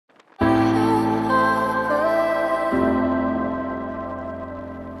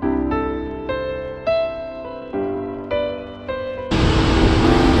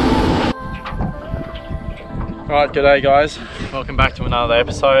Right, g'day guys. Welcome back to another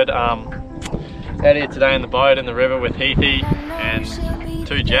episode. Out here today in the boat in the river with Heathy and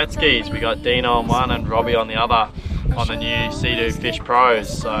two jet skis. We got Deano on one and Robbie on the other on the new Seadoo FISHPROs.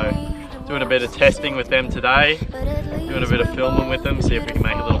 So doing a bit of testing with them today, doing a bit of filming with them, see if we can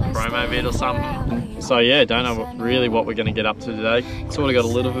make a little promo vid or something. So yeah, don't know really what we're going to get up to today. Sort of got a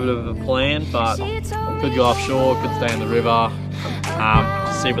little bit of a plan, but could go offshore, could stay in the river,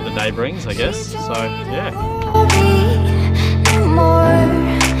 see what the day brings, I guess. So yeah.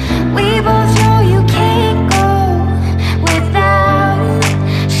 We both know you can't go without.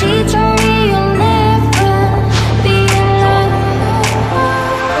 She told me you'll never be alone.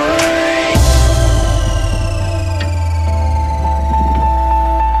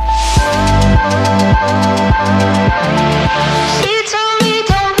 She told me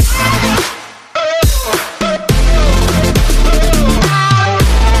don't.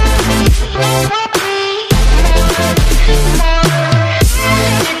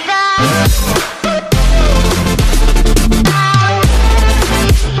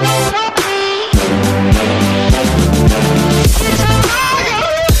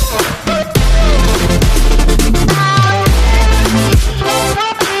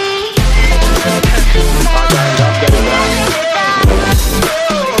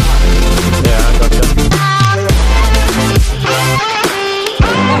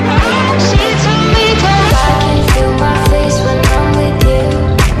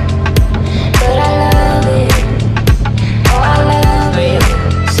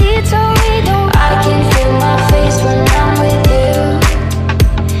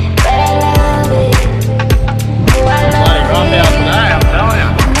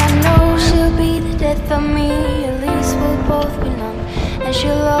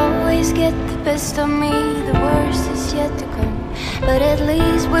 Of me, the worst is yet to come, but at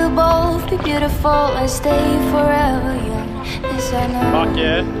least we'll both be beautiful and stay forever young. This I know. Fuck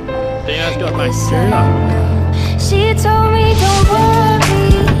yeah, Dino's got my tuna. She told me don't worry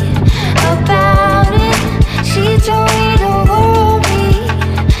about it. She told me don't worry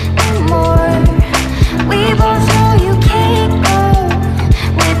anymore. We both know you can't go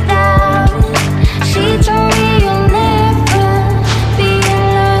without it. She told me you'll never be alone.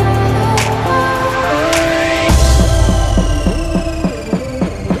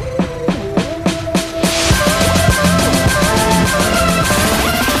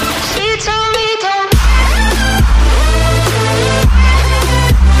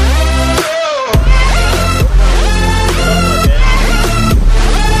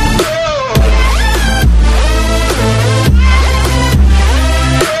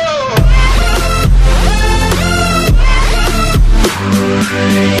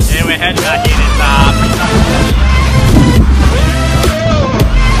 Yeah, we're heading back in. It's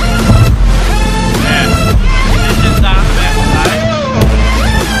conditions aren't the best today.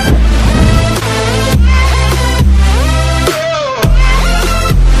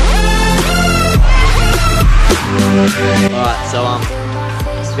 Alright, so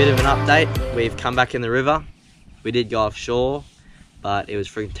bit of an update. We've come back in the river. We did go offshore, but it was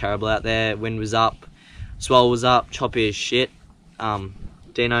freaking terrible out there. Wind was up, swell was up, choppy as shit.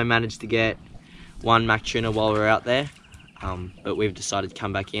 Deano managed to get one mack tuna while we were out there, but we've decided to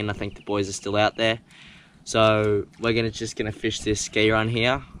come back in. I think the boys are still out there, so we're just gonna fish this ski run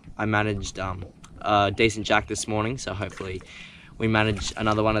here. I managed a decent jack this morning, so hopefully we manage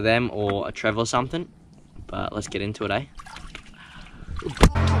another one of them or a trev or something. But let's get into it, eh? But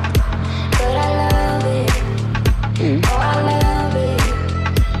I love it.